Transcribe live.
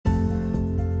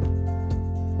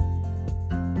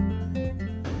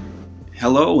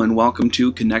Hello and welcome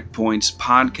to Connect Point's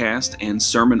podcast and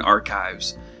sermon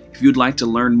archives. If you'd like to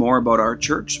learn more about our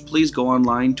church, please go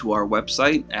online to our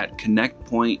website at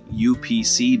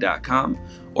connectpointupc.com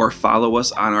or follow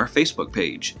us on our Facebook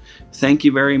page. Thank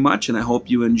you very much, and I hope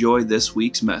you enjoy this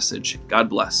week's message. God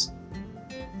bless.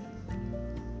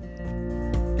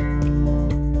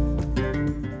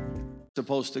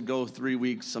 Supposed to go 3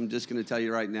 weeks. I'm just going to tell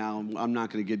you right now, I'm not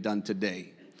going to get done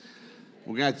today.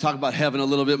 We're going to talk about heaven a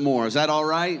little bit more. Is that all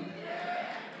right?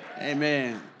 Yeah.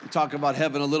 Amen. We'll talk about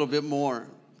heaven a little bit more.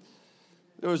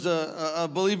 There was a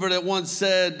believer that once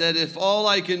said that if all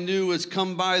I can do is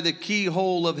come by the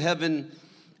keyhole of heaven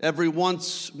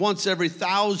once every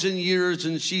 1,000 years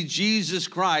and see Jesus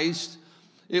Christ,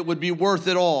 it would be worth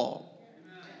it all.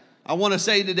 I want to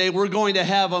say today we're going to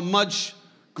have a much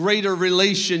greater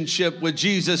relationship with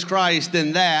Jesus Christ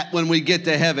than that when we get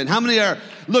to heaven. How many are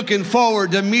looking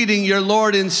forward to meeting your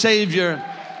Lord and Savior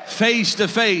face to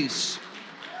face?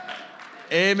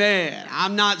 Amen.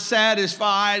 I'm not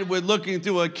satisfied with looking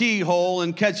through a keyhole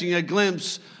and catching a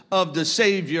glimpse of the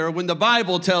Savior when the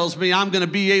Bible tells me I'm going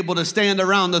to be able to stand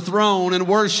around the throne and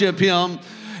worship Him,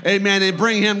 amen, and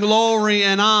bring Him glory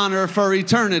and honor for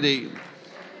eternity.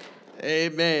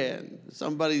 Amen.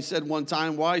 Somebody said one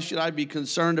time, why should I be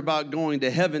concerned about going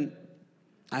to heaven?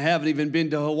 I haven't even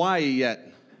been to Hawaii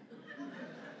yet.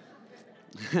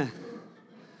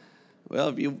 Well,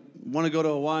 if you want to go to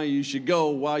Hawaii, you should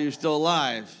go while you're still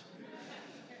alive.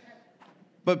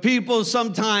 But people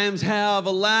sometimes have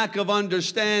a lack of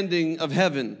understanding of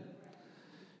heaven.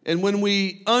 And when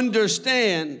we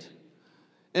understand,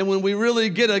 and when we really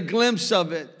get a glimpse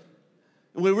of it,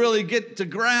 and we really get to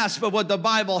grasp of what the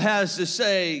Bible has to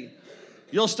say,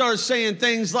 you'll start saying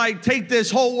things like, take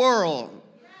this whole world,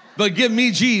 but give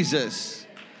me Jesus.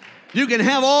 You can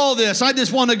have all this. I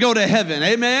just want to go to heaven.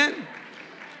 Amen?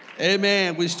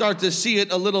 Amen. We start to see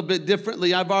it a little bit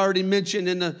differently. I've already mentioned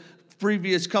in the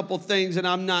previous couple things, and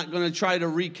I'm not going to try to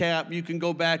recap. You can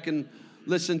go back and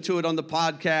listen to it on the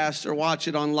podcast or watch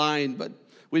it online. But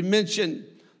we mentioned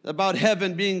about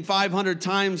heaven being 500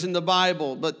 times in the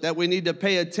Bible, but that we need to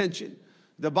pay attention.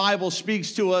 The Bible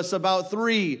speaks to us about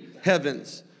 3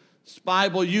 heavens. The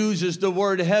Bible uses the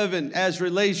word heaven as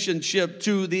relationship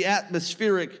to the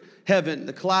atmospheric heaven,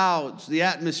 the clouds, the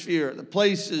atmosphere, the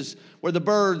places where the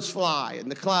birds fly and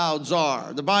the clouds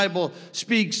are. The Bible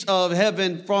speaks of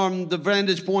heaven from the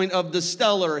vantage point of the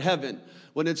stellar heaven,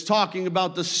 when it's talking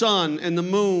about the sun and the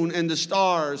moon and the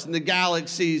stars and the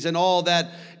galaxies and all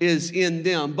that is in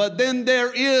them. But then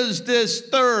there is this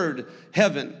 3rd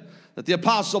heaven that the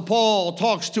Apostle Paul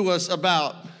talks to us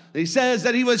about. He says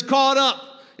that he was caught up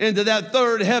into that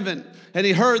 3rd heaven, and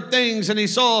he heard things and he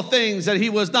saw things that he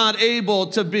was not able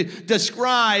to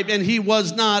describe, and he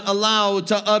was not allowed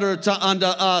to utter unto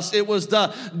us. It was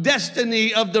the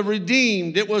destiny of the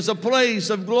redeemed. It was a place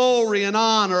of glory and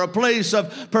honor, a place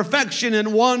of perfection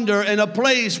and wonder, and a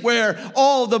place where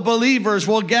all the believers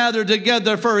will gather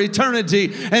together for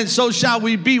eternity, and so shall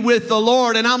we be with the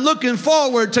Lord. And I'm looking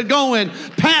forward to going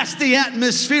past the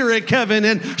atmospheric heaven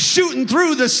and shooting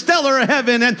through the stellar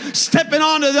heaven and stepping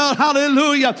onto the,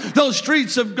 hallelujah, those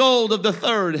streets of gold of the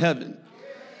 3rd heaven.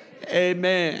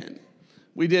 Amen.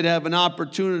 We did have an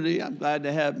opportunity. I'm glad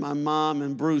to have my mom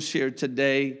and Bruce here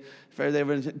today. They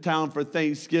were in town for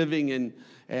Thanksgiving,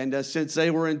 and since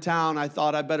they were in town, I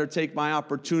thought I better take my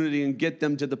opportunity and get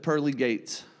them to the pearly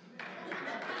gates.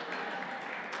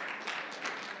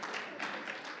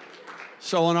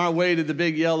 So on our way to the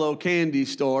big yellow candy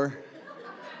store,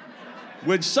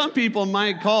 which some people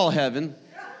might call heaven,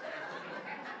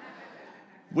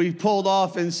 we pulled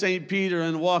off in St. Peter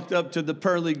and walked up to the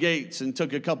pearly gates and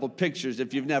took a couple pictures.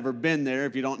 If you've never been there,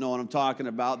 if you don't know what I'm talking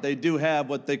about, they do have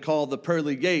what they call the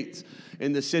pearly gates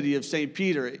in the city of St.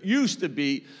 Peter. It used to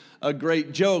be a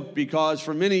great joke because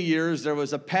for many years there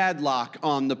was a padlock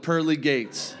on the pearly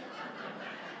gates.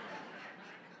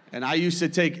 And I used to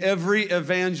take every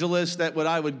evangelist that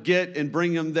I would get and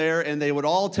bring them there, and they would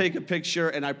all take a picture,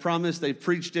 and I promise they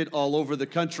preached it all over the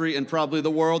country and probably the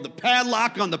world, the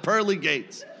padlock on the pearly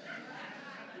gates.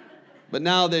 But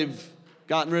now they've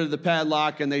gotten rid of the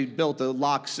padlock, and they built a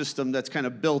lock system that's kind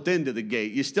of built into the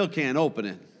gate. You still can't open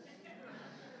it,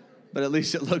 but at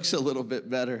least it looks a little bit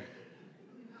better.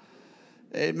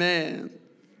 Amen.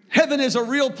 Heaven is a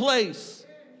real place.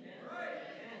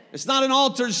 It's not an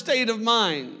altered state of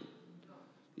mind.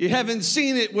 You haven't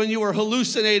seen it when you were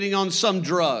hallucinating on some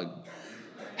drug.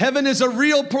 Heaven is a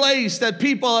real place that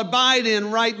people abide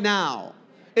in right now.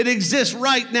 It exists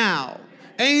right now.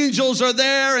 Angels are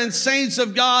there and saints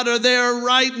of God are there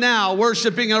right now,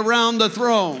 worshiping around the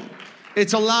throne.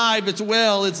 It's alive, it's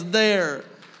well, it's there.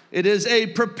 It is a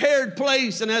prepared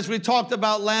place, and as we talked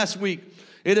about last week,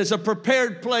 it is a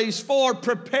prepared place for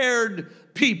prepared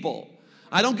people.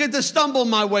 I don't get to stumble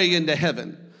my way into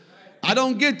heaven. I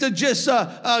don't get to just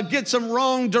get some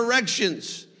wrong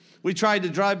directions. We tried to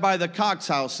drive by the Cox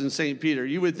house in St. Peter.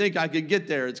 You would think I could get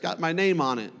there. It's got my name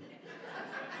on it.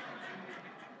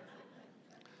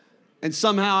 And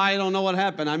somehow, I don't know what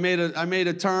happened. I made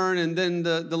a turn, and then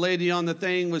the lady on the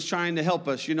thing was trying to help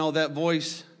us. You know that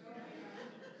voice?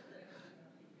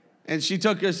 And she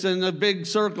took us in a big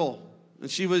circle, and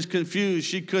she was confused.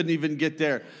 She couldn't even get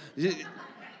there.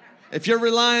 If you're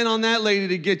relying on that lady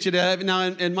to get you to heaven, now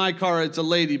in my car it's a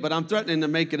lady, but I'm threatening to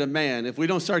make it a man if we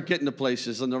don't start getting to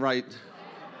places on the right.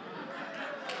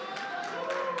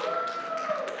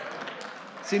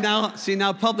 See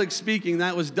now, public speaking,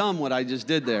 that was dumb what I just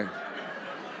did there.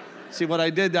 See what I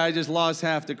did there, I just lost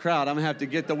half the crowd. I'm gonna have to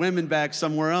get the women back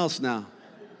somewhere else now.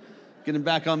 Get them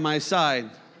back on my side.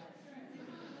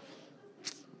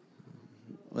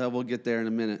 Well, we'll get there in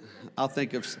a minute. I'll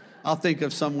think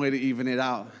of some way to even it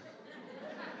out.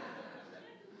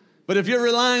 But if you're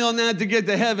relying on that to get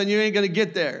to heaven, you ain't going to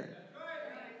get there.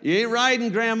 You ain't riding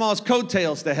grandma's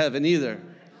coattails to heaven either.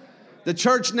 The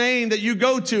church name that you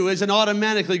go to isn't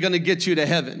automatically going to get you to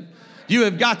heaven. You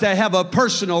have got to have a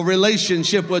personal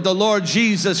relationship with the Lord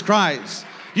Jesus Christ.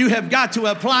 You have got to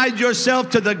apply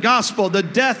yourself to the gospel. The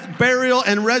death, burial,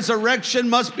 and resurrection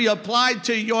must be applied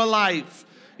to your life.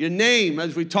 Your name,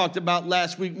 as we talked about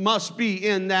last week, must be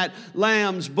in that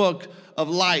Lamb's book of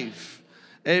life.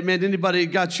 Amen. Anybody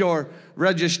got your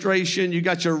registration? You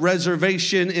got your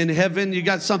reservation in heaven? You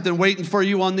got something waiting for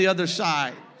you on the other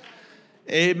side?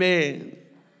 Amen.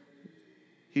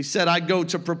 He said, I go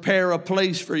to prepare a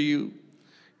place for you.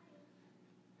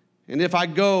 And if I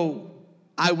go,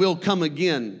 I will come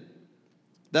again.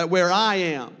 That where I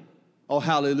am, oh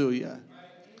hallelujah,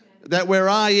 that where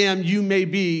I am, you may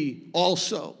be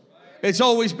also. It's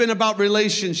always been about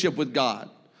relationship with God.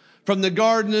 From the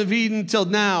Garden of Eden till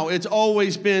now, it's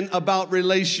always been about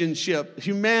relationship.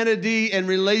 Humanity and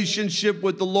relationship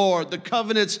with the Lord. The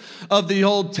covenants of the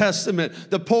Old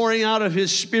Testament. The pouring out of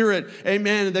His Spirit.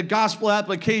 Amen. And the gospel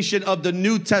application of the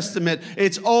New Testament.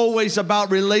 It's always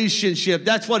about relationship.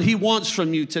 That's what He wants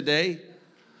from you today.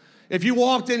 If you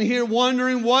walked in here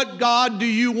wondering, what God do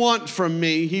you want from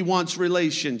me? He wants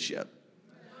relationship.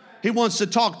 He wants to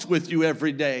talk with you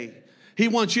every day. He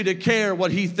wants you to care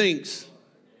what He thinks.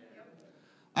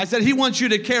 I said He wants you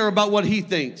to care about what He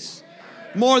thinks.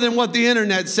 More than what the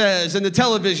internet says and the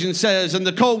television says and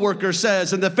the coworker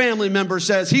says and the family member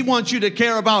says. He wants you to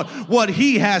care about what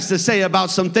He has to say about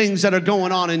some things that are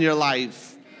going on in your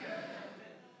life.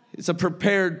 It's a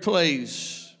prepared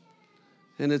place.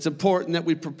 And it's important that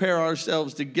we prepare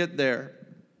ourselves to get there.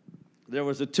 There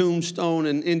was a tombstone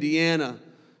in Indiana.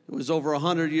 It was over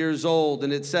 100 years old,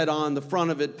 and it said on the front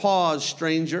of it, "Pause,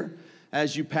 stranger,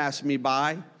 as you pass me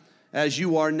by. As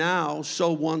you are now,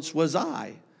 so once was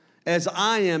I. As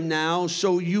I am now,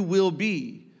 so you will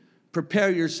be. Prepare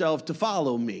yourself to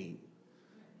follow me."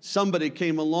 Somebody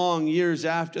came along years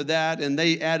after that, and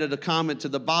they added a comment to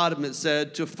the bottom. It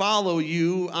said, "To follow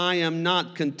you, I am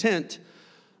not content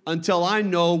until I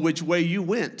know which way you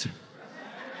went."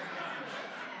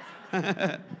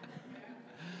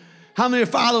 How many are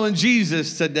following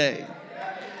Jesus today?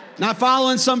 Not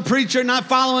following some preacher, not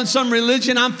following some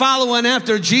religion. I'm following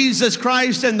after Jesus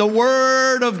Christ and the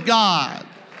Word of God.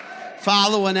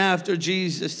 Following after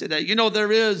Jesus today. You know,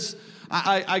 there is,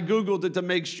 I Googled it to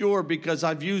make sure because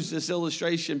I've used this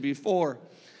illustration before.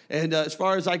 And as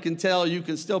far as I can tell, you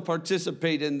can still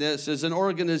participate in this. There's an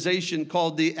organization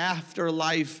called the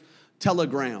Afterlife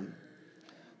Telegram.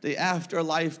 The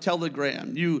Afterlife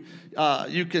Telegram. You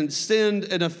can send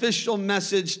an official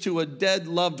message to a dead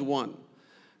loved one.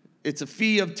 It's a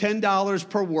fee of $10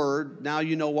 per word. Now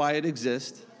you know why it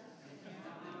exists.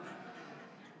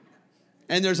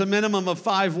 And there's a minimum of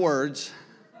 5 words.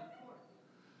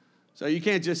 So you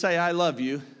can't just say, "I love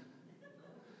you."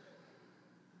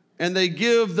 And they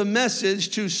give the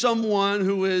message to someone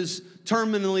who is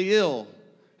terminally ill.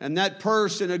 And that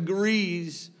person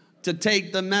agrees to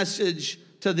take the message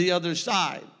to the other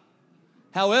side.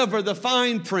 However, the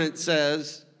fine print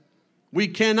says, we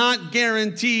cannot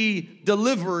guarantee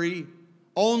delivery,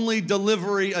 only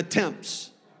delivery attempts.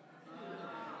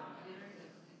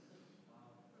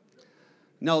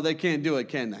 No, they can't do it,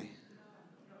 can they?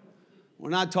 We're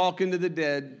not talking to the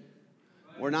dead.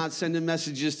 We're not sending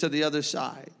messages to the other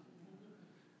side.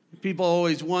 People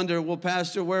always wonder, well,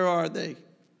 Pastor, where are they?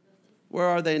 Where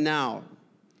are they now?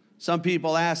 Some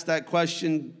people ask that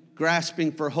question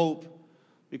grasping for hope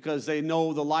because they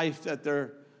know the life that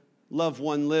their loved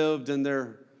one lived and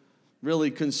they're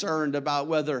really concerned about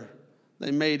whether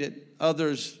they made it.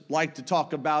 Others like to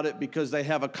talk about it because they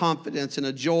have a confidence and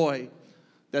a joy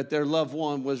that their loved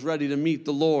one was ready to meet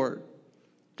the Lord.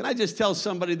 Can I just tell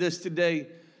somebody this today?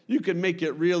 You can make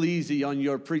it real easy on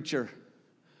your preacher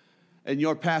and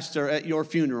your pastor at your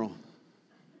funeral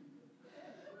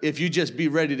if you just be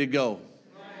ready to go.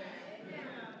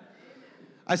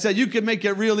 I said, you can make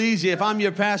it real easy. If I'm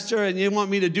your pastor and you want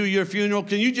me to do your funeral,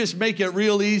 can you just make it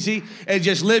real easy and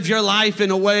just live your life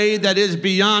in a way that is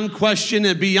beyond question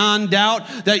and beyond doubt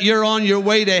that you're on your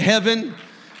way to heaven?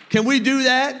 Can we do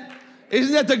that?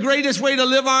 Isn't that the greatest way to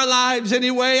live our lives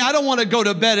anyway? I don't want to go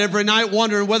to bed every night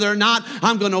wondering whether or not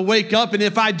I'm going to wake up. And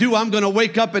if I do, I'm going to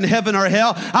wake up in heaven or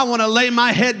hell. I want to lay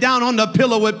my head down on the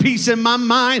pillow with peace in my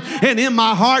mind and in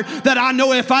my heart that I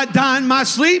know if I die in my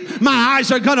sleep, my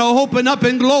eyes are going to open up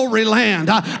in glory land.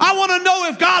 I want to know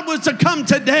if God was to come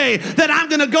today that I'm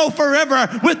going to go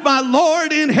forever with my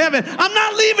Lord in heaven. I'm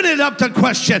not leaving it up to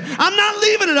question. I'm not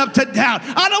leaving it up to doubt.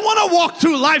 I don't want to walk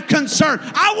through life concerned.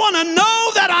 I want to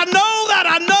know that I know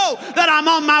that I'm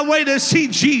on my way to see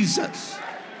Jesus.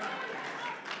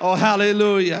 Oh,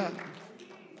 hallelujah.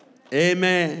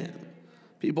 Amen.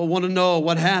 People want to know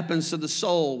what happens to the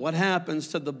soul, what happens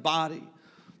to the body.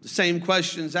 The same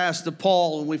questions asked to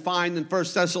Paul, and we find in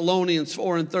 1 Thessalonians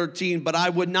 4:13, but I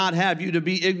would not have you to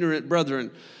be ignorant, brethren,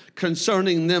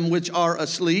 concerning them which are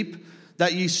asleep,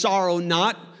 that ye sorrow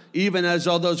not, even as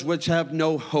others which have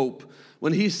no hope.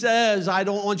 When he says, I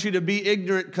don't want you to be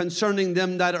ignorant concerning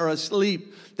them that are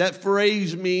asleep, that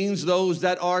phrase means those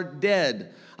that are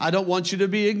dead. I don't want you to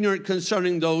be ignorant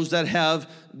concerning those that have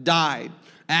died.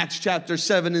 Acts chapter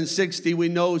 7 and 60, we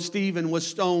know Stephen was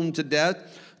stoned to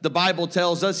death. The Bible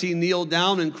tells us he kneeled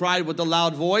down and cried with a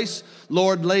loud voice,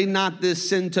 Lord, lay not this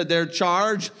sin to their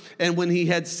charge. And when he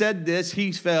had said this,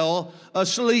 he fell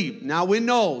asleep. Now we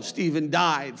know Stephen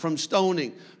died from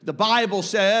stoning. The Bible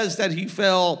says that he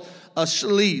fell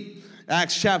asleep.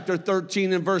 Acts chapter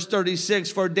 13 and verse 36,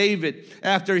 for David,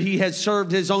 after he had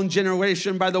served his own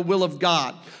generation by the will of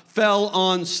God, fell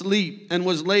on sleep and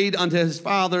was laid unto his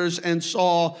fathers and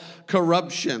saw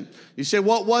corruption. You say,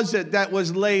 what was it that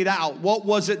was laid out? What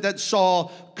was it that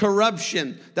saw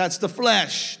corruption? That's the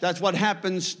flesh. That's what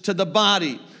happens to the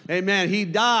body. Amen. He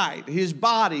died, his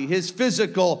body, his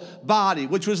physical body,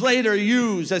 which was later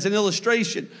used as an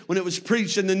illustration when it was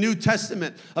preached in the New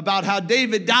Testament about how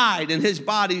David died and his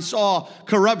body saw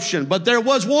corruption. But there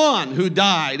was one who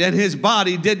died and his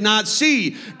body did not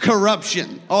see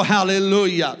corruption. Oh,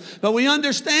 hallelujah. But we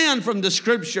understand from the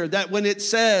scripture that when it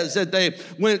says that they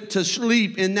went to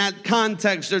sleep, in that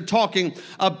context, they're talking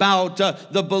about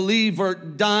the believer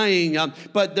dying,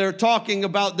 but they're talking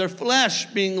about their flesh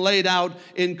being laid out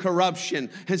in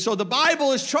corruption. And so the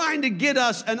Bible is trying to get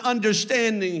us an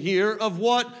understanding here of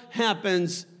what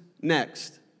happens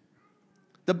next.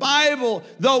 The Bible,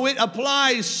 though it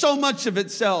applies so much of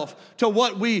itself to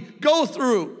what we go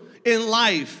through in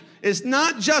life, is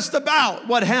not just about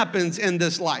what happens in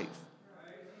this life.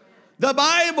 The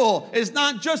Bible is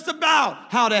not just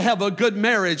about how to have a good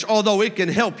marriage, although it can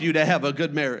help you to have a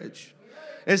good marriage.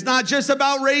 It's not just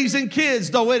about raising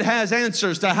kids, though it has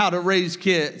answers to how to raise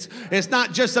kids. It's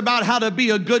not just about how to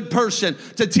be a good person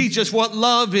to teach us what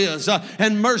love is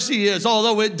and mercy is,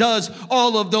 although it does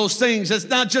all of those things. It's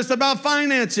not just about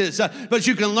finances, but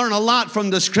you can learn a lot from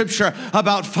the scripture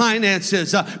about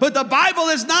finances. But the Bible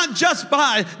is not just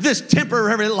by this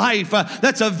temporary life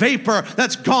that's a vapor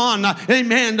that's gone,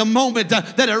 amen, the moment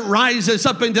that it rises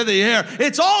up into the air.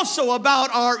 It's also about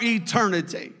our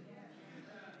eternity.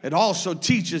 It also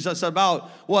teaches us about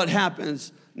what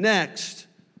happens next.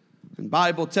 The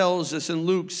Bible tells us in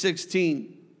Luke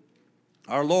 16,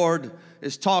 our Lord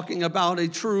is talking about a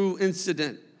true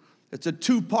incident. It's a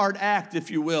two-part act,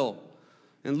 if you will.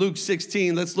 In Luke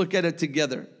 16, let's look at it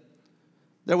together.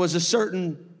 There was a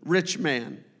certain rich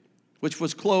man, which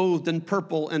was clothed in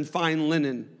purple and fine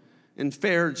linen, and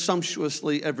fared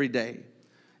sumptuously every day.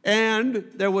 And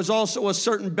there was also a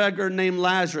certain beggar named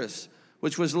Lazarus,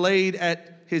 which was laid at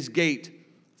his gate,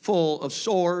 full of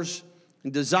sores,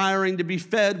 and desiring to be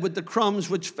fed with the crumbs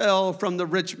which fell from the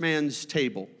rich man's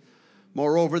table.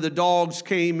 Moreover, the dogs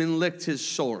came and licked his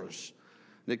sores.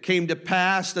 And it came to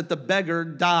pass that the beggar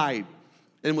died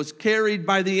and was carried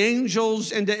by the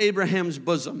angels into Abraham's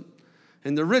bosom.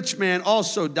 And the rich man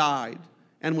also died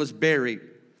and was buried.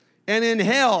 And in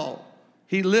hell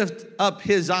he lifted up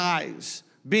his eyes,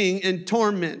 being in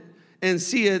torment, and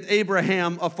seeth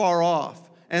Abraham afar off,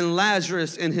 and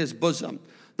Lazarus in his bosom.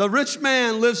 The rich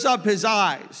man lifts up his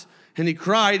eyes, and he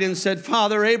cried and said,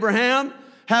 Father Abraham,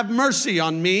 have mercy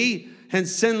on me, and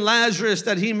send Lazarus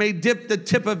that he may dip the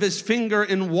tip of his finger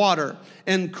in water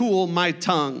and cool my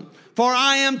tongue. For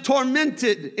I am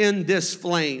tormented in this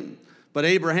flame. But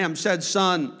Abraham said,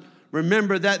 Son,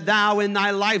 remember that thou in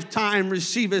thy lifetime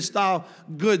receivest thou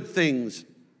good things,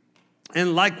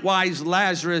 and likewise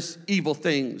Lazarus evil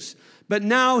things. But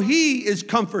now he is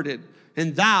comforted,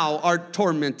 and thou art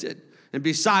tormented. And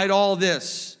beside all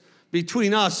this,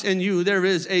 between us and you, there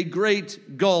is a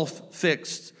great gulf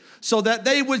fixed, so that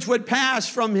they which would pass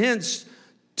from hence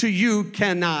to you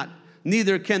cannot,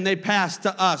 neither can they pass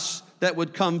to us that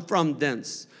would come from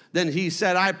thence. Then he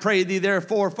said, I pray thee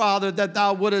therefore, Father, that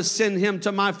thou wouldest send him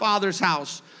to my father's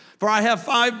house. For I have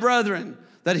 5 brethren,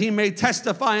 that he may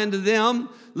testify unto them,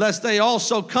 lest they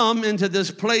also come into this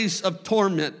place of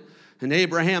torment. And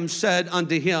Abraham said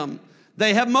unto him,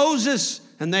 They have Moses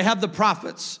and they have the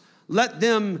prophets. Let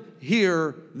them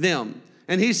hear them.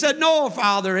 And he said, No,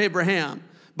 Father Abraham,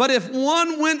 but if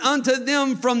one went unto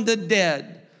them from the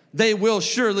dead, they will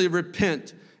surely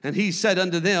repent. And he said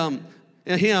unto him,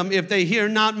 if they hear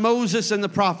not Moses and the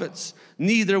prophets,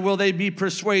 neither will they be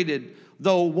persuaded,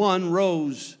 though one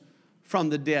rose from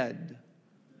the dead.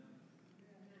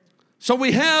 So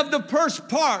we have the first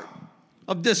part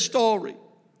of this story.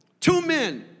 2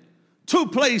 men, 2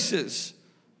 places,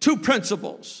 2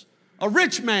 principles. A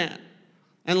rich man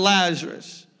and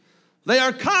Lazarus. They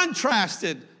are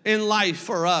contrasted in life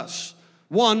for us.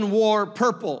 One wore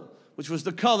purple, which was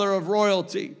the color of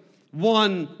royalty.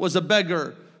 One was a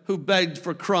beggar who begged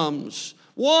for crumbs.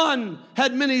 One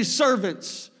had many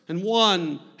servants, and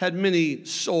one had many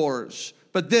sores.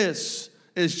 But this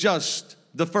is just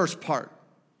the first part.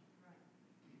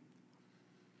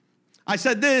 I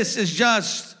said this is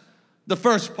just the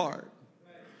first part.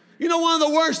 You know, one of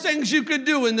the worst things you could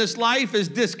do in this life is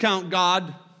discount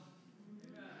God.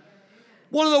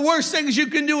 One of the worst things you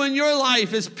can do in your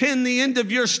life is pin the end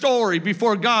of your story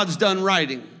before God's done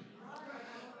writing.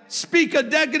 Speak a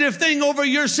negative thing over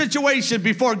your situation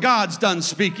before God's done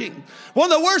speaking. One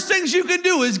of the worst things you can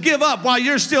do is give up while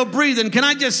you're still breathing. Can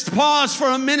I just pause for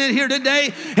a minute here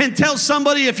today and tell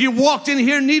somebody, if you walked in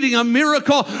here needing a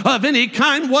miracle of any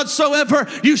kind whatsoever,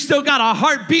 you still got a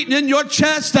heart beating in your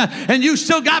chest, and you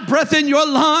still got breath in your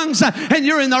lungs, and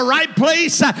you're in the right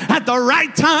place at the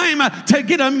right time to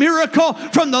get a miracle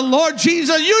from the Lord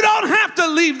Jesus. You don't have to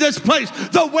leave this place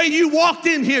the way you walked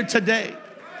in here today.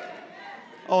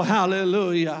 Oh,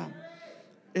 hallelujah.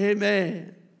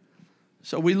 Amen.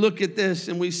 So we look at this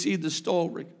and we see the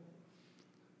story.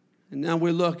 And now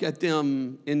we look at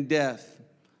them in death.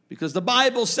 Because the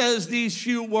Bible says these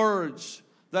few words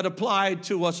that apply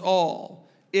to us all.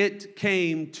 It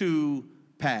came to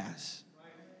pass.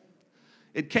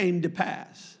 It came to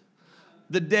pass.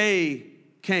 The day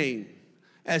came,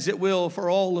 as it will for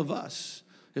all of us.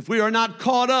 If we are not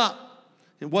caught up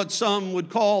in what some would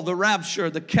call the rapture,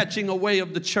 the catching away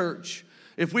of the church.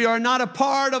 If we are not a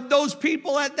part of those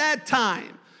people at that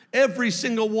time, every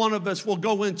single one of us will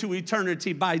go into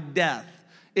eternity by death.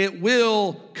 It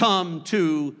will come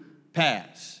to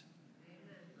pass.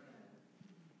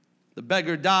 The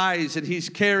beggar dies and he's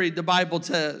carried, the Bible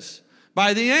says,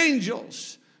 by the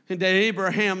angels into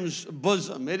Abraham's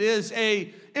bosom. It is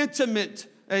an intimate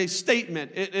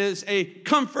statement. It is a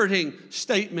comforting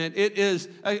statement. It is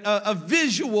a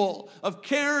visual of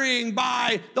carrying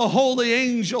by the holy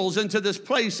angels into this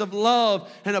place of love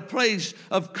and a place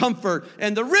of comfort.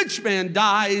 And the rich man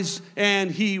dies and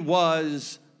he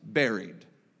was buried.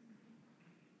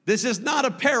 This is not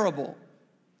a parable.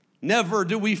 Never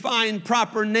do we find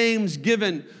proper names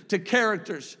given to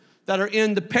characters that are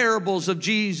in the parables of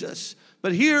Jesus.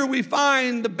 But here we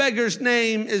find the beggar's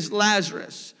name is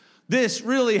Lazarus. This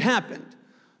really happened.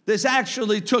 This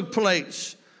actually took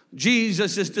place.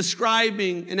 Jesus is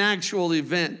describing an actual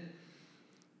event.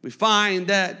 We find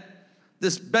that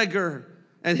this beggar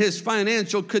and his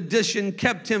financial condition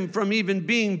kept him from even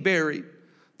being buried.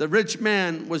 The rich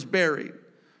man was buried.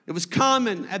 It was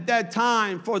common at that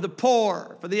time for the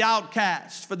poor, for the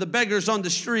outcasts, for the beggars on the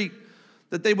street,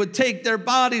 that they would take their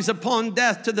bodies upon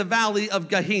death to the valley of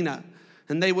Gehenna,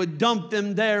 and they would dump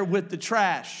them there with the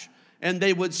trash, and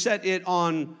they would set it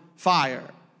on fire.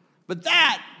 But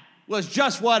that was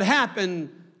just what happened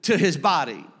to his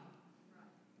body.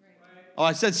 Oh,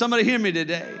 I said, somebody hear me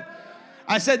today.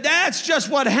 I said, that's just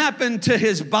what happened to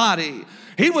his body.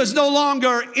 He was no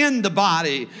longer in the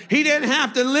body. He didn't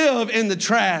have to live in the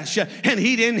trash, and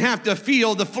he didn't have to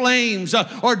feel the flames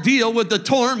or deal with the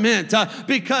torment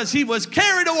because he was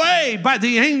carried away by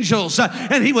the angels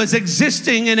and he was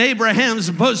existing in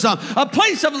Abraham's bosom, a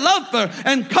place of love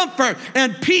and comfort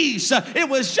and peace. It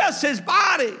was just his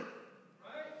body.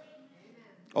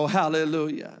 Oh,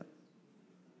 hallelujah.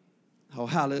 Oh,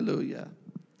 hallelujah.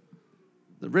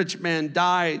 The rich man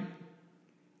died.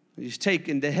 He's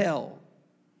taken to hell.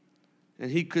 And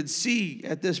he could see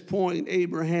at this point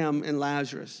Abraham and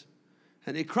Lazarus.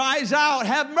 And he cries out,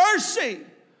 "Have mercy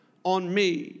on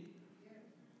me.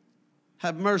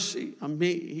 Have mercy on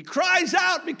me." He cries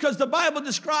out because the Bible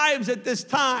describes at this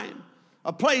time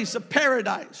a place of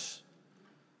paradise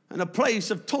and a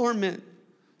place of torment,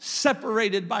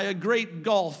 separated by a great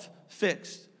gulf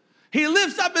fixed. He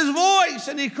lifts up his voice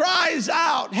and he cries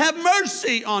out, "Have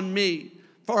mercy on me,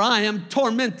 for I am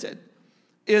tormented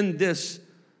in this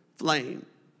flame."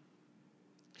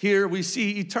 Here we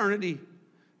see eternity,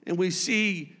 and we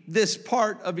see this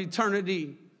part of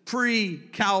eternity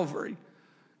pre-Calvary,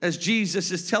 as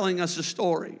Jesus is telling us a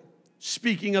story,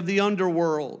 speaking of the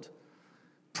underworld.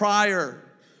 Prior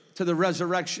to the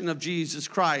resurrection of Jesus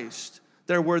Christ,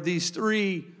 there were these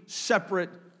three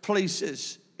separate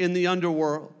places in the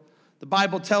underworld. The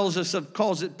Bible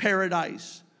calls it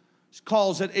paradise. It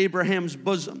calls it Abraham's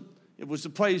bosom. It was the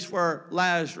place where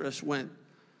Lazarus went.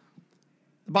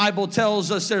 The Bible tells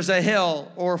us there's a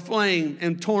hell or flame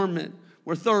and torment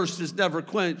where thirst is never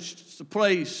quenched. It's the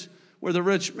place where the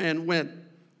rich man went.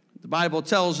 The Bible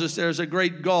tells us there's a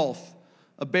great gulf,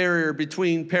 a barrier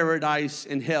between paradise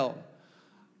and hell.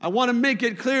 I want to make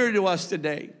it clear to us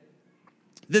today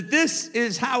that this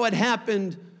is how it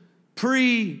happened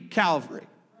pre-Calvary.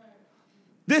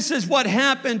 This is what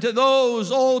happened to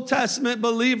those Old Testament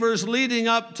believers leading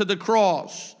up to the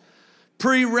cross,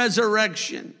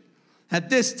 pre-resurrection. At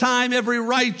this time, every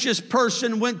righteous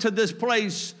person went to this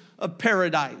place of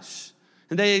paradise,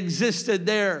 and they existed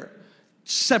there,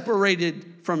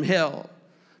 separated from hell.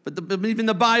 But even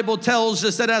the Bible tells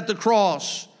us that at the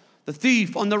cross, the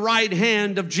thief on the right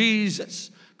hand of Jesus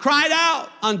cried out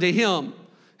unto him,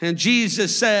 and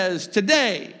Jesus says,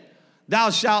 "Today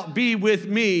thou shalt be with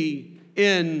me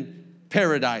in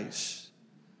paradise."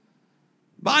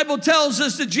 Bible tells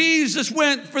us that Jesus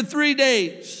went for 3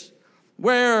 days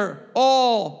where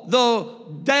all the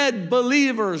dead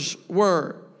believers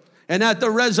were. And at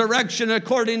the resurrection,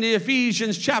 according to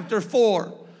Ephesians chapter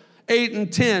 4, 8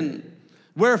 and 10,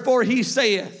 wherefore he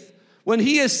saith, when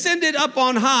he ascended up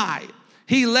on high,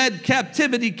 he led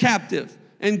captivity captive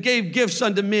and gave gifts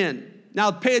unto men.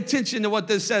 Now pay attention to what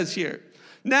this says here.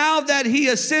 Now that he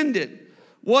ascended,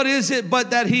 what is it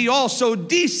but that he also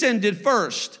descended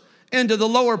first into the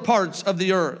lower parts of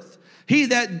the earth? He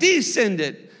that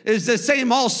descended is the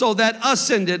same also that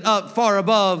ascended up far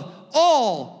above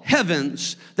all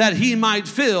heavens, that he might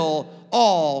fill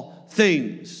all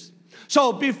things.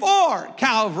 So before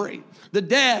Calvary, the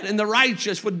dead and the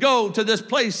righteous would go to this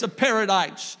place of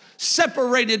paradise,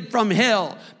 separated from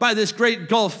hell by this great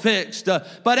gulf fixed.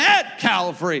 But at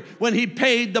Calvary, when he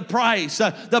paid the price,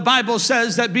 the Bible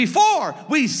says that before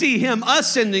we see him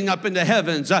ascending up into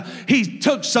heavens, he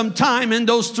took some time in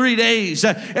those 3 days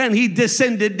and he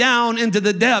descended down into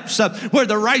the depths where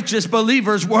the righteous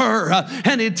believers were,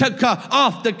 and he took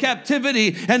off the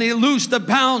captivity and he loosed the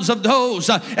bounds of those,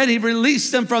 and he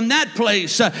released them from that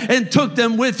place and took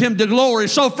them with him to glory.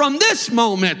 So from this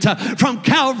moment, from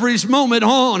Calvary's moment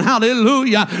on,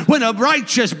 hallelujah, when a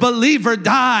righteous believer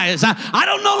dies, I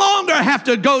don't no longer have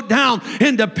to go down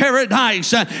into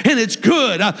paradise, and it's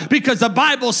good because the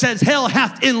Bible says hell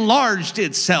hath enlarged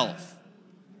itself.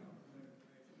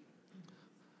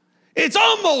 It's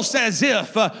almost as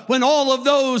if when all of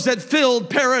those that filled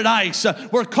paradise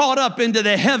were caught up into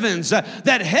the heavens,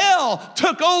 that hell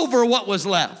took over what was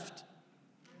left.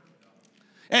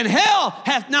 And hell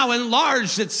hath now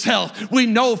enlarged itself. We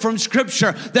know from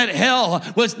Scripture that hell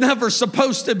was never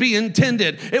supposed to be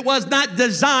intended. It was not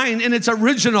designed in its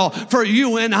original for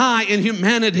you and I in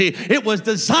humanity. It was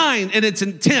designed in its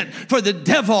intent for the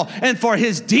devil and for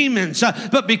his demons.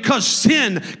 But because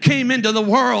sin came into the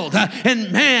world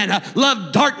and man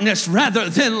loved darkness rather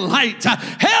than light,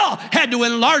 hell had to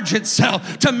enlarge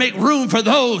itself to make room for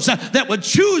those that would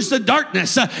choose the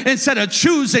darkness instead of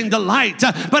choosing the light.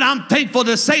 But I'm thankful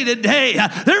to say today,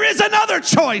 there is another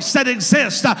choice that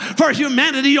exists for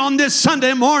humanity on this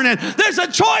Sunday morning. There's a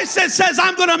choice that says,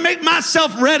 I'm going to make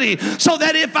myself ready so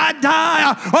that if I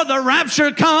die or the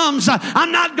rapture comes,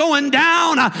 I'm not going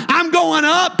down, I'm going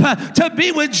up to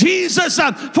be with Jesus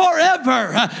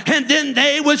forever. And then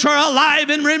they which are alive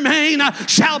and remain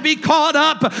shall be caught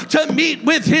up to meet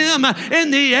with him in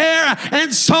the air,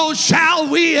 and so shall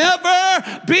we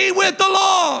ever be with the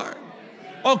Lord.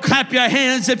 Oh, clap your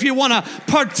hands if you want to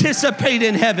participate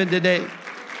in heaven today.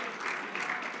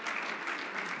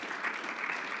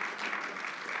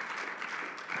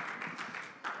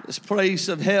 This place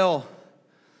of hell,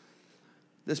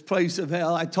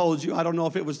 I told you, I don't know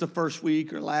if it was the first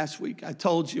week or last week, I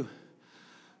told you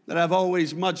that I've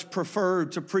always much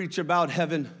preferred to preach about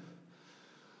heaven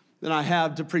than I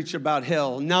have to preach about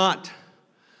hell. Not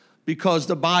because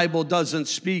the Bible doesn't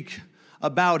speak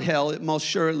about hell. It most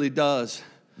surely does.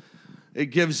 It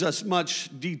gives us much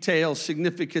detail,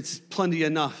 significance, plenty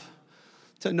enough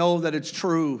to know that it's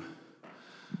true.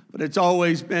 But it's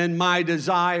always been my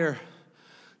desire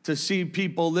to see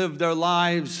people live their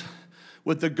lives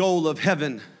with the goal of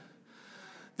heaven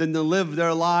than to live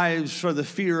their lives for the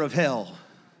fear of hell.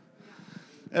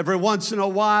 Every once in a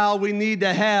while, we need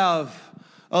to have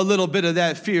a little bit of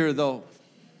that fear, though.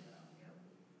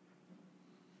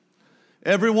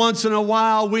 Every once in a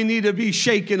while, we need to be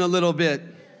shaken a little bit.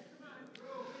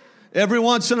 Every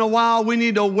once in a while, we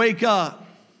need to wake up.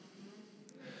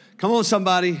 Come on,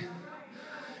 somebody.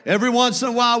 Every once in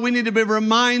a while, we need to be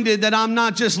reminded that I'm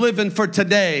not just living for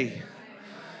today.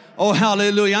 Oh,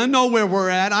 hallelujah. I know where we're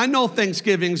at. I know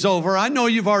Thanksgiving's over. I know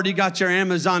you've already got your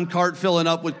Amazon cart filling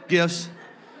up with gifts.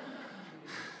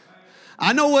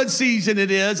 I know what season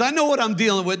it is. I know what I'm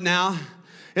dealing with now.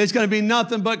 It's going to be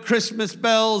nothing but Christmas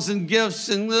bells and gifts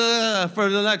and for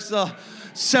the next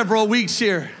several weeks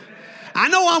here. I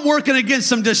know I'm working against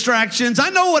some distractions.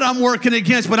 I know what I'm working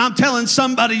against, but I'm telling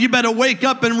somebody, you better wake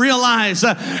up and realize,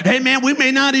 hey man, we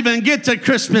may not even get to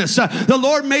Christmas. The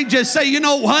Lord may just say, you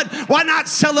know what? Why not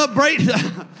celebrate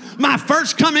my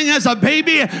first coming as a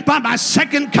baby by my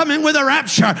second coming with a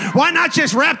rapture? Why not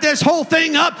just wrap this whole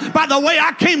thing up by the way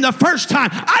I came the first time?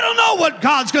 I don't know what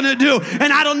God's going to do,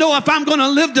 and I don't know if I'm going to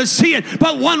live to see it,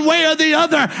 but one way or the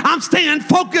other, I'm staying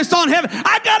focused on heaven.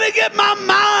 I got to get my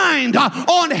mind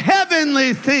on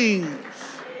heavenly things.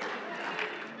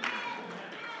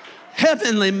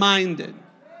 Heavenly minded.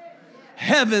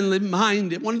 Heavenly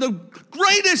minded. One of the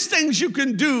greatest things you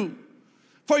can do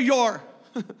for your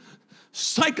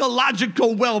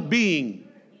psychological well-being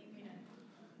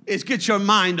is get your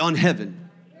mind on heaven.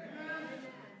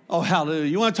 Oh, hallelujah.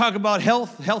 You want to talk about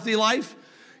health, healthy life?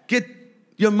 Get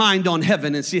your mind on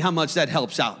heaven and see how much that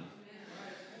helps out.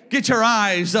 Get your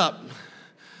eyes up.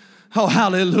 Oh,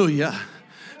 hallelujah.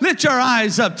 Lift your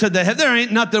eyes up to the heaven. There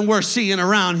ain't nothing worth seeing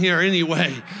around here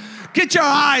anyway. Get your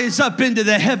eyes up into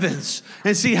the heavens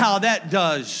and see how that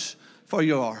does for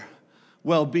your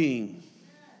well-being.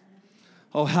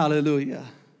 Oh, hallelujah.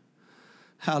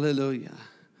 Hallelujah.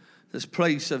 This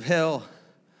place of hell,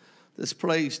 this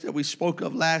place that we spoke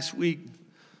of last week,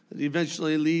 that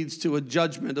eventually leads to a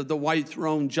judgment of the white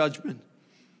throne judgment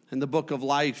in the book of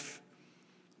life,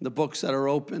 the books that are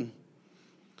open.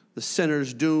 The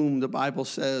sinner's doom, the Bible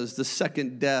says, the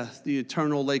second death, the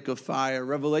eternal lake of fire.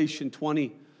 Revelation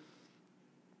 20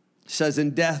 says, "In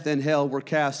death and hell were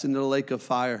cast into the lake of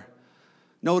fire."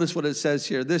 Notice what it says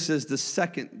here. This is the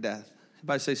second death.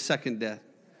 Everybody say second death.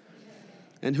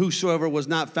 "And whosoever was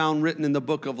not found written in the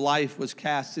book of life was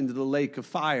cast into the lake of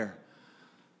fire."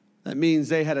 That means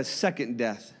they had a second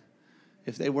death.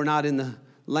 If they were not in the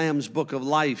Lamb's book of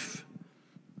life,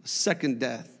 a second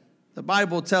death. The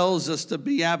Bible tells us to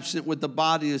be absent with the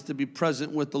body is to be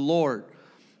present with the Lord.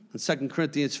 In 2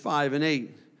 Corinthians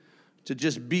 5:8, to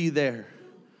just be there.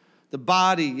 The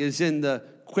body is in the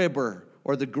quiver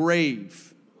or the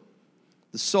grave.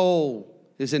 The soul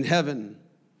is in heaven.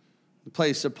 The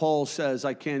place that Paul says,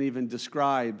 I can't even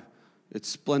describe its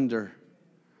splendor.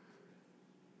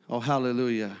 Oh,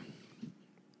 hallelujah.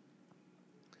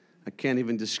 I can't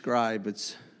even describe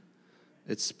its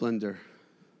splendor.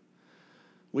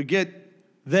 We get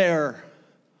there.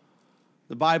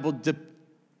 The Bible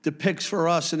depicts for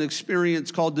us an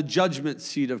experience called the judgment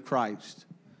seat of Christ,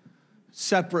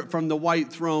 separate from the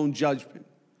white throne judgment.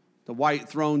 The white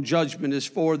throne judgment is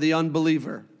for the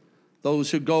unbeliever,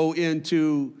 those who go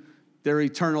into their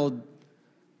eternal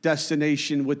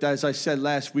destination with, as I said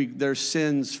last week, their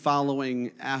sins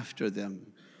following after them.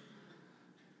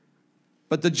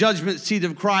 But the judgment seat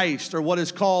of Christ, or what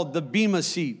is called the Bema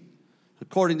seat,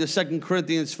 according to 2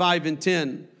 Corinthians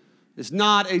 5:10, is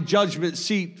not a judgment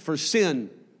seat for sin,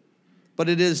 but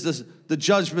it is the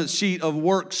judgment seat of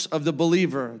works of the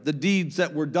believer, the deeds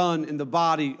that were done in the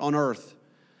body on earth.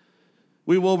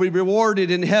 We will be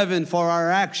rewarded in heaven for our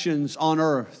actions on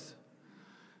earth.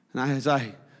 And as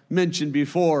I mentioned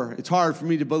before, it's hard for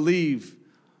me to believe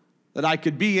that I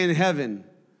could be in heaven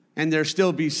and there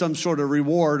still be some sort of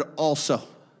reward also.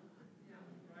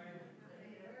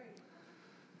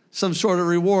 Some sort of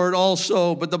reward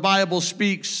also, but the Bible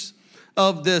speaks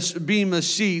of this Bema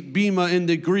seat. Bema in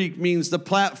the Greek means the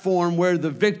platform where the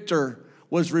victor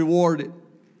was rewarded.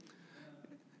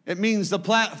 It means the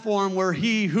platform where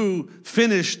he who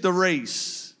finished the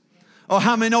race. Oh,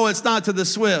 how many know it's not to the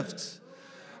swift,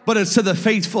 but it's to the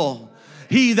faithful.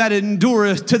 he that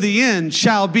endureth to the end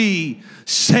shall be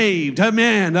saved.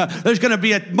 Amen. There's going to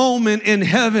be a moment in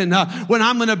heaven when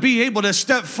I'm going to be able to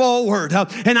step forward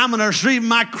and I'm going to receive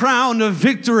my crown of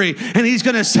victory. And he's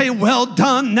going to say, well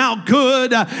done, now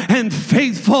good and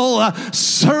faithful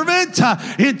servant.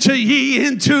 Enter ye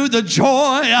into the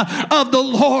joy of the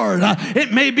Lord.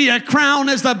 It may be a crown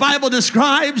as the Bible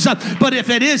describes, but if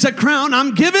it is a crown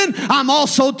I'm given, I'm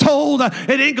also told it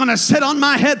ain't going to sit on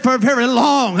my head for very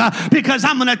long, because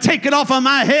I'm going to take it off of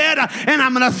my head and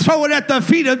I'm going to throw it at the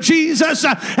feet of Jesus,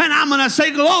 and I'm going to say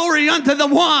glory unto the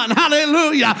one.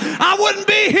 Hallelujah. I wouldn't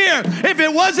be here if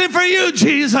it wasn't for you,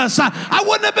 Jesus. I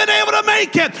wouldn't have been able to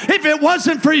make it if it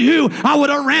wasn't for you. I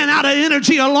would have ran out of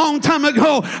energy a long time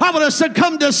ago. I would have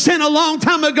succumbed to sin a long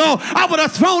time ago. I would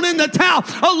have thrown in the towel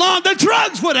along. The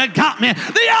drugs would have got me.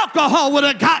 The alcohol would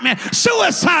have got me.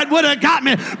 Suicide would have got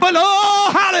me. But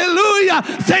oh, hallelujah.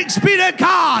 Thanks be to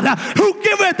God who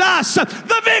giveth us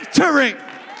the victory.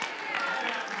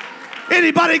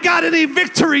 Anybody got any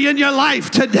victory in your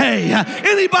life today?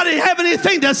 Anybody have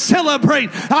anything to celebrate?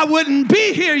 I wouldn't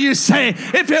be here, you say,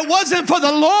 if it wasn't for the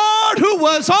Lord who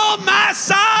was on my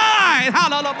side.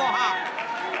 Hallelujah.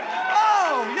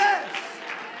 Oh, yes.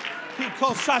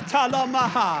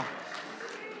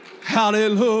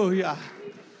 Hallelujah.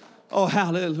 Oh,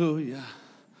 hallelujah.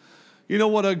 You know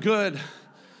what a good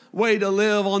way to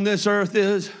live on this earth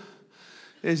is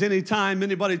anytime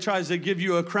anybody tries to give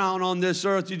you a crown on this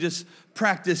earth, you just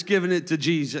practice giving it to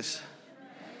Jesus.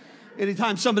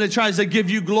 Anytime somebody tries to give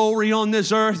you glory on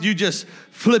this earth, you just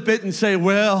flip it and say,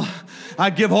 well, I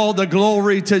give all the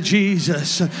glory to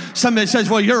Jesus. Somebody says,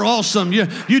 well, you're awesome. You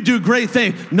do great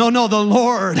things. No, the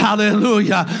Lord,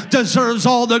 hallelujah, deserves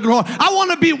all the glory. I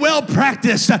want to be well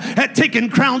practiced at taking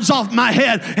crowns off my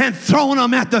head and throwing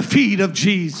them at the feet of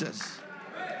Jesus.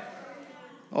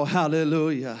 Oh,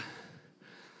 hallelujah.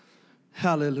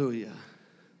 Hallelujah.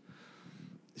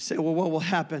 You say, well, what will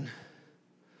happen?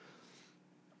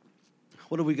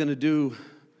 What are we going to do?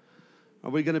 Are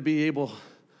we going to be able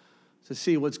to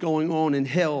see what's going on in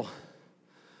hell?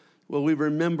 Will we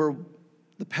remember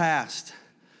the past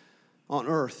on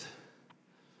earth?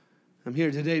 I'm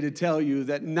here today to tell you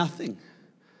that nothing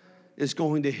is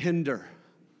going to hinder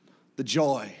the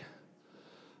joy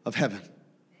of heaven.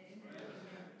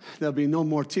 There'll be no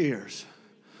more tears,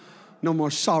 no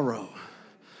more sorrow,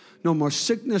 no more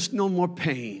sickness, no more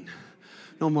pain,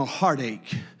 no more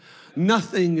heartache.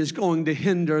 Nothing is going to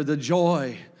hinder the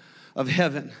joy of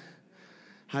heaven.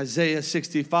 Isaiah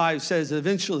 65 says,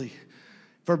 eventually,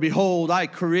 for behold, I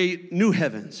create new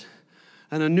heavens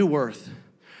and a new earth,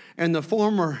 and the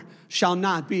former shall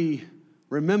not be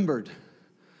remembered,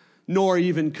 nor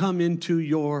even come into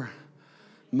your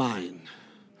mind.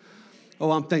 Oh,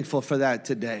 I'm thankful for that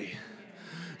today.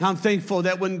 I'm thankful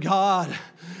that when God,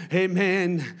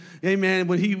 amen,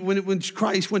 when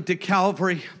Christ went to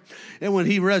Calvary, and when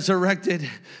he resurrected,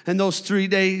 and those 3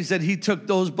 days that he took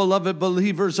those beloved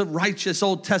believers of righteous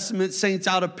Old Testament saints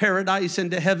out of paradise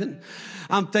into heaven,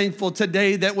 I'm thankful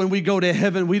today that when we go to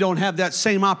heaven, we don't have that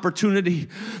same opportunity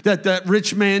that that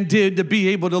rich man did to be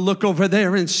able to look over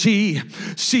there and see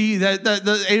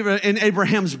that in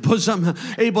Abraham's bosom,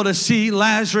 able to see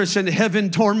Lazarus in heaven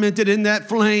tormented in that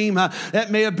flame.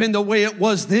 That may have been the way it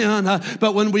was then,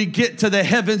 but when we get to the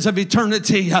heavens of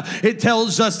eternity, it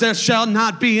tells us there shall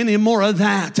not be any more of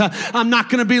that. I'm not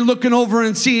going to be looking over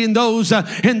and seeing those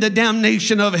in the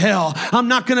damnation of hell. I'm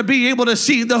not going to be able to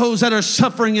see those that are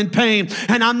suffering in pain.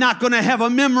 And I'm not going to have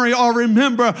a memory or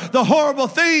remember the horrible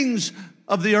things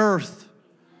of the earth,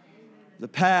 the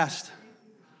past,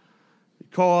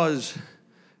 because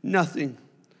nothing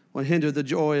will hinder the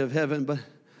joy of heaven. But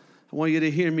I want you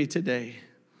to hear me today.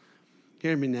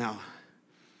 Hear me now.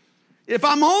 If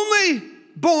I'm only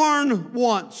born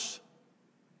once,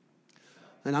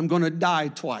 then I'm going to die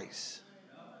twice.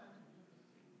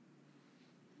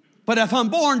 But if I'm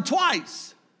born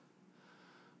twice,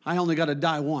 I only got to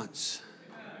die once.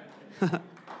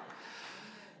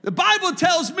 The Bible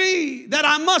tells me that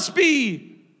I must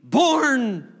be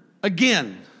born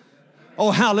again. Oh,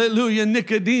 hallelujah.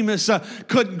 Nicodemus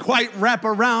couldn't quite wrap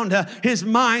around his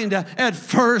mind at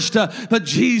first, but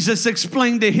Jesus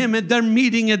explained to him at their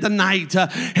meeting at the night,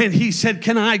 and he said,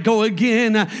 can I go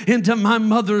again into my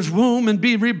mother's womb and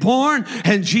be reborn?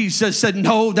 And Jesus said,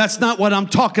 no, that's not what I'm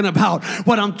talking about.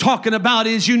 What I'm talking about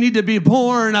is you need to be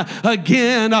born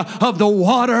again of the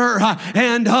water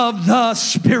and of the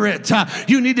Spirit.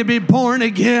 You need to be born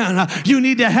again. You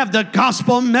need to have the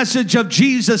gospel message of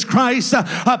Jesus Christ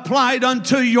applied applied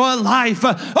unto your life.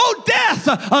 Oh,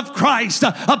 death of Christ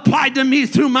applied to me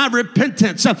through my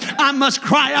repentance. I must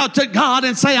cry out to God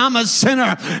and say, I'm a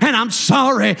sinner and I'm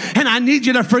sorry and I need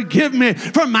you to forgive me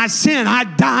for my sin. I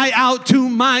die out to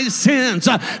my sins,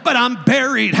 but I'm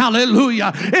buried,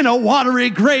 hallelujah, in a watery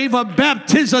grave of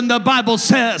baptism. The Bible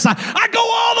says I go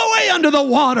all the way under the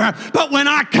water, but when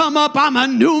I come up, I'm a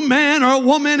new man or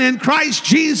woman in Christ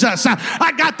Jesus.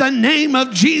 I got the name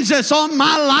of Jesus on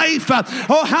my life.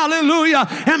 Oh, hallelujah.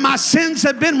 And my sins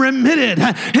have been remitted,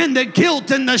 and the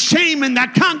guilt and the shame and the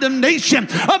condemnation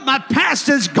of my past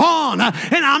is gone,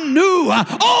 and I'm new.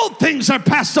 All things are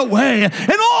passed away,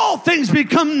 and all things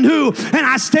become new, and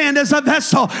I stand as a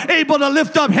vessel able to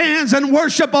lift up hands and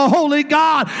worship a holy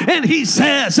God. And he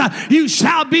says, you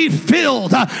shall be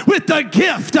filled with the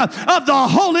gift of the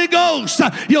Holy Ghost.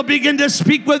 You'll begin to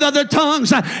speak with other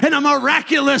tongues, and a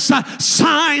miraculous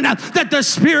sign that the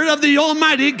Spirit of the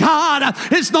Almighty God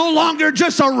is no longer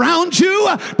just around you,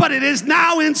 but it is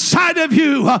now inside of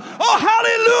you.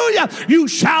 Oh, hallelujah. You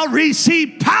shall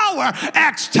receive power.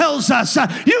 Acts tells us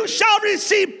you shall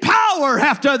receive power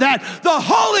after that the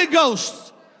Holy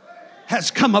Ghost has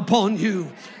come upon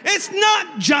you. It's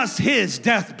not just his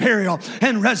death, burial,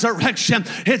 and resurrection.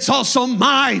 It's also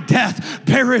my death,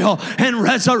 burial, and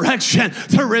resurrection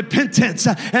through repentance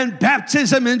and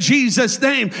baptism in Jesus'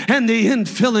 name and the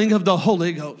infilling of the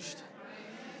Holy Ghost.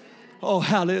 Oh,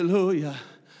 hallelujah.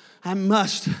 I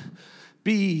must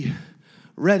be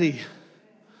ready.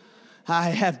 I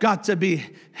have got to be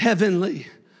heavenly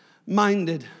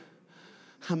minded.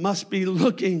 I must be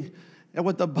looking at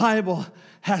what the Bible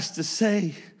has to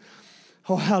say.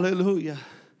 Oh, hallelujah.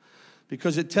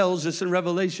 Because it tells us in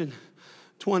Revelation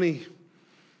 20,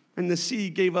 and the sea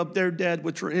gave up their dead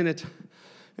which were in it,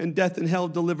 and death and hell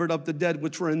delivered up the dead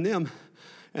which were in them,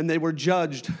 and they were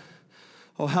judged.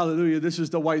 Oh, hallelujah. This is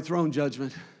the white throne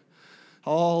judgment.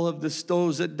 All of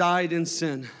those that died in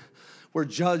sin were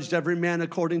judged, every man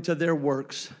according to their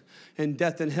works, and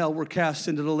death and hell were cast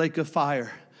into the lake of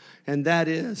fire. And that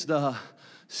is the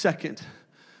second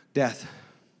death.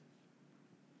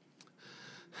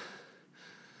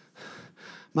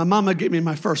 My mama gave me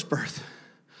my first birth,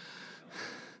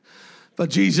 but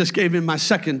Jesus gave me my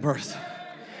second birth.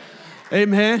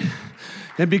 Amen.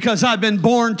 And because I've been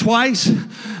born twice,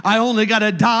 I only got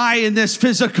to die in this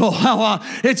physical.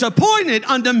 It's appointed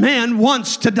unto man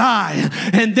once to die,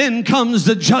 and then comes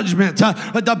the judgment.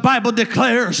 But the Bible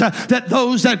declares that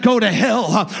those that go to hell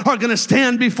are going to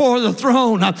stand before the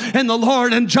throne, and the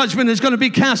Lord, and judgment is going to be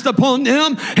cast upon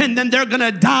them, and then they're going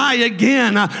to die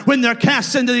again when they're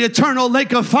cast into the eternal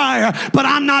lake of fire. But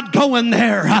I'm not going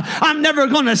there. I'm never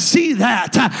going to see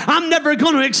that. I'm never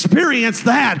going to experience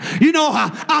that. You know,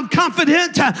 I'm confident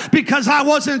because I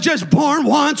wasn't just born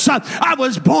once, I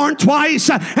was born twice,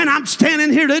 and I'm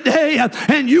standing here today,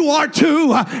 and you are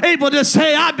too, able to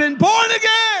say, I've been born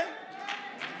again.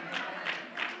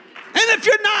 And if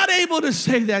you're not able to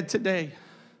say that today,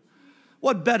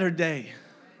 what better day?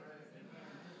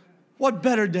 What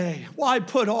better day? Why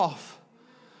put off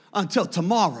until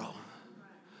tomorrow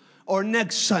or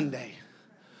next Sunday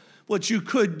what you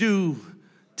could do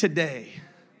today?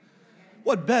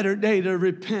 What better day to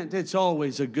repent? It's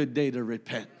always a good day to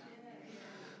repent.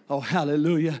 Oh,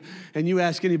 hallelujah. And you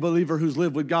ask any believer who's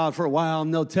lived with God for a while,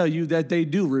 and they'll tell you that they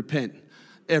do repent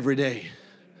every day.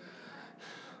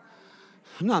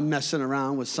 I'm not messing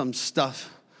around with some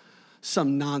stuff,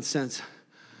 some nonsense.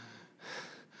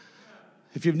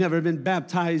 If you've never been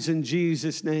baptized in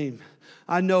Jesus' name,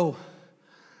 I know.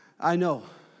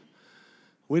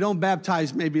 We don't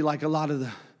baptize maybe like a lot of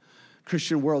the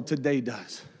Christian world today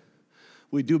does.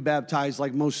 We do baptize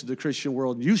like most of the Christian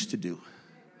world used to do.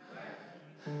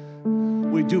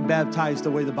 We do baptize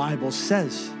the way the Bible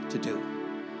says to do.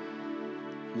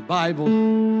 The Bible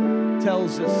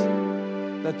tells us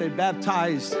that they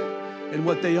baptized in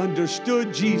what they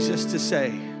understood Jesus to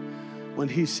say when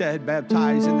he said,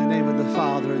 baptize in the name of the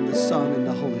Father and the Son and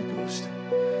the Holy Ghost.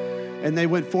 And they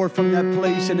went forth from that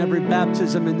place, in every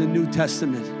baptism in the New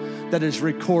Testament that is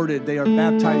recorded, they are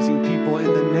baptizing people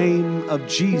in the name of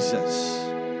Jesus.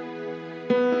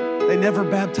 They never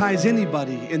baptize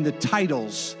anybody in the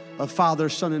titles of Father,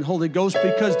 Son, and Holy Ghost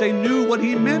because they knew what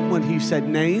he meant when he said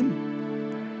name.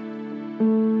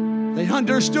 They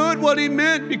understood what he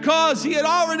meant because he had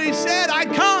already said, I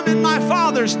come in my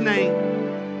Father's name.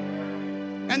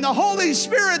 And the Holy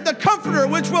Spirit, the Comforter,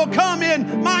 which will come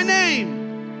in my name.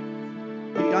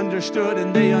 He understood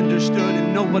and they understood,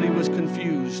 and nobody was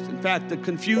confused. In fact, the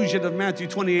confusion of Matthew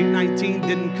 28:19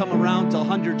 didn't come around till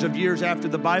hundreds of years after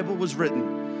the Bible was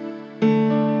written.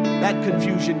 That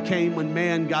confusion came when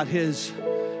man got his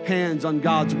hands on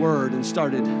God's word and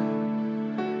started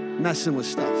messing with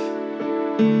stuff.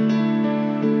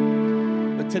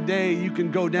 But today you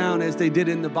can go down as they did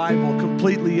in the Bible,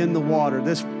 completely in the water.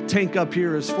 This tank up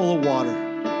here is full of water.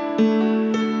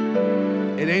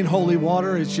 It ain't holy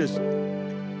water, it's just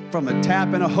from a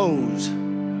tap and a hose.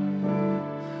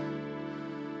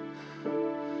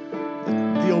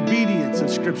 The obedience of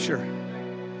Scripture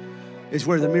is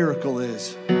where the miracle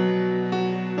is.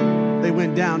 They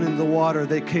went down into the water.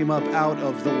 They came up out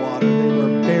of the water. They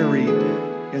were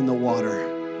buried in the water.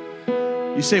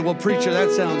 You say, well, preacher,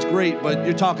 that sounds great, but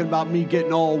you're talking about me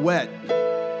getting all wet.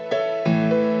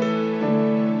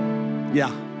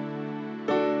 Yeah.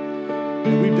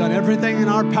 And we've done everything in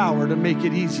our power to make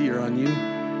it easier on you.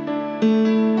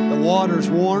 The water's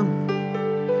warm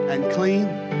and clean.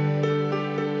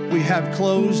 We have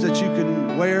clothes that you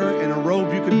can wear and a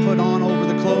robe you can put on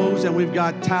over the clothes, and we've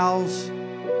got towels.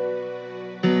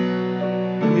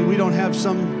 We don't have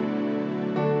some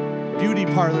beauty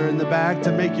parlor in the back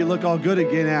to make you look all good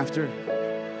again after.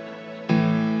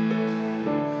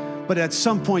 But at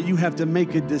some point, you have to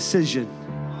make a decision.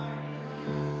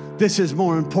 This is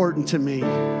more important to me.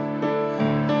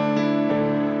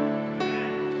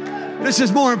 This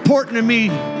is more important to me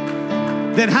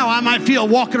than how I might feel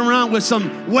walking around with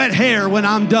some wet hair when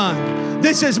I'm done.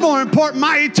 This is more important.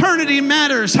 My eternity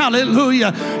matters.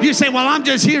 Hallelujah. You say, well, I'm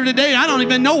just here today. I don't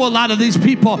even know a lot of these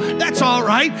people. That's all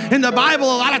right. In the Bible,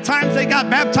 a lot of times they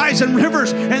got baptized in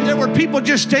rivers, and there were people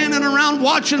just standing around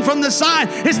watching from the side.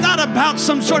 It's not about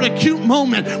some sort of cute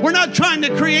moment. We're not trying to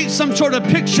create some sort of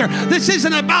picture. This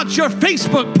isn't about your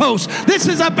Facebook post. This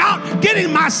is about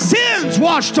getting my sins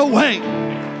washed away.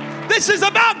 This is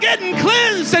about getting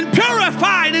cleansed and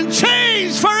purified and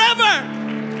changed forever.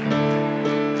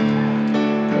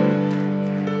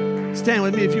 Stand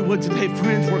with me if you would today,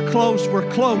 friends. We're close.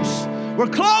 We're close. We're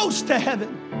close to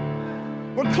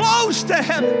heaven. We're close to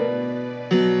heaven.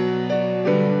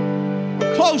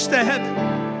 We're close to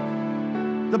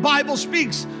heaven. The Bible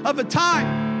speaks of a time,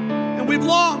 and we've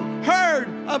long heard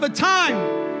of a time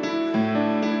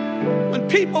when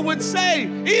people would say,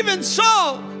 even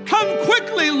so, come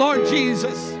quickly, Lord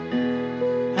Jesus.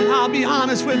 And I'll be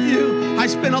honest with you, I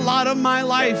spent a lot of my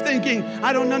life thinking,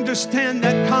 I don't understand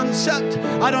that concept.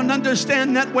 I don't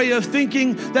understand that way of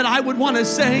thinking that I would want to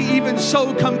say, even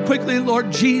so, come quickly,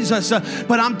 Lord Jesus.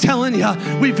 But I'm telling you,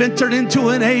 we've entered into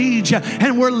an age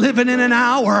and we're living in an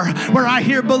hour where I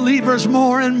hear believers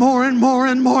more and more and more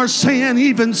and more saying,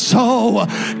 even so,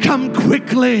 come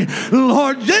quickly,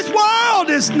 Lord. This world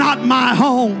is not my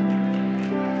home.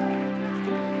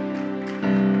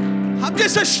 I'm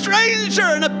just a stranger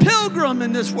and a pilgrim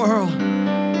in this world.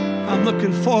 I'm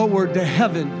looking forward to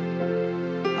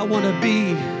heaven. I want to be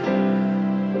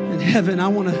in heaven. I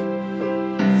want to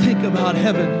think about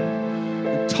heaven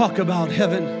and talk about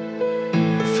heaven,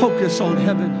 focus on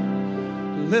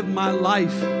heaven, live my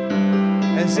life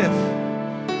as if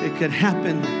it could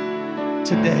happen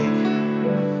today.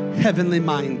 Heavenly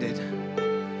minded.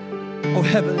 Oh,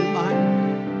 heavenly minded.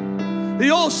 The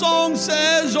old song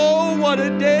says, oh, what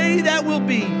a day that will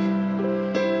be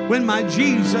when my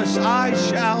Jesus I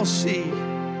shall see.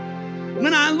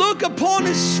 When I look upon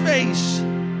his face,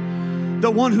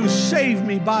 the one who saved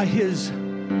me by his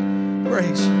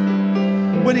grace.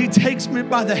 When he takes me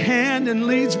by the hand and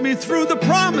leads me through the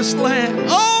promised land.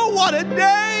 Oh, what a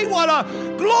day, what a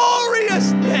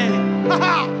glorious day.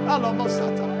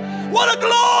 What a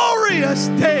glorious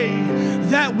day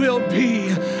that will be.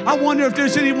 I wonder if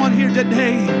there's anyone here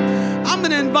today. I'm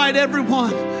going to invite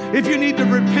everyone. If you need to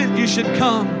repent, you should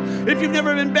come. If you've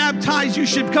never been baptized, you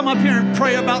should come up here and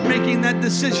pray about making that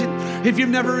decision. If you've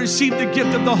never received the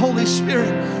gift of the Holy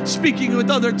Spirit, speaking with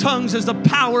other tongues as the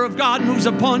power of God moves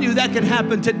upon you, that can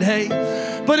happen today.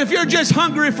 But if you're just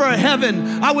hungry for a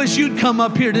heaven, I wish you'd come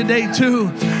up here today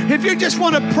too. If you just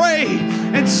want to pray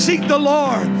and seek the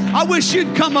Lord, I wish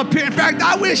you'd come up here. In fact,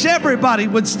 I wish everybody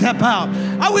would step out.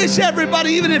 I wish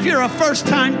everybody, even if you're a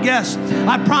first-time guest,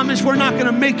 I promise we're not going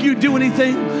to make you do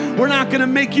anything. We're not going to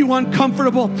make you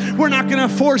uncomfortable. We're not going to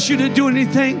force you to do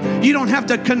anything. You don't have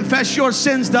to confess your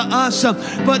sins to us.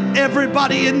 But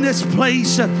everybody in this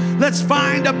place, let's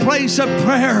find a place of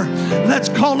prayer. Let's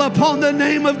call upon the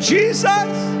name of Jesus.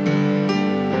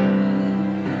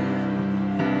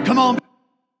 Come on.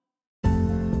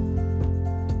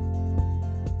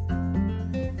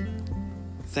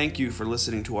 Thank you for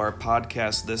listening to our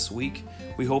podcast this week.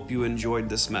 We hope you enjoyed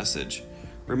this message.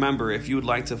 Remember, if you would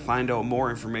like to find out more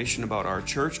information about our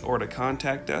church or to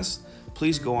contact us,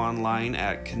 please go online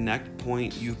at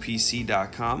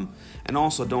connectpointupc.com. And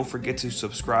also don't forget to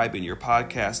subscribe in your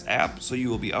podcast app so you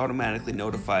will be automatically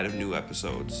notified of new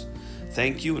episodes.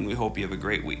 Thank you, and we hope you have a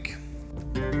great week.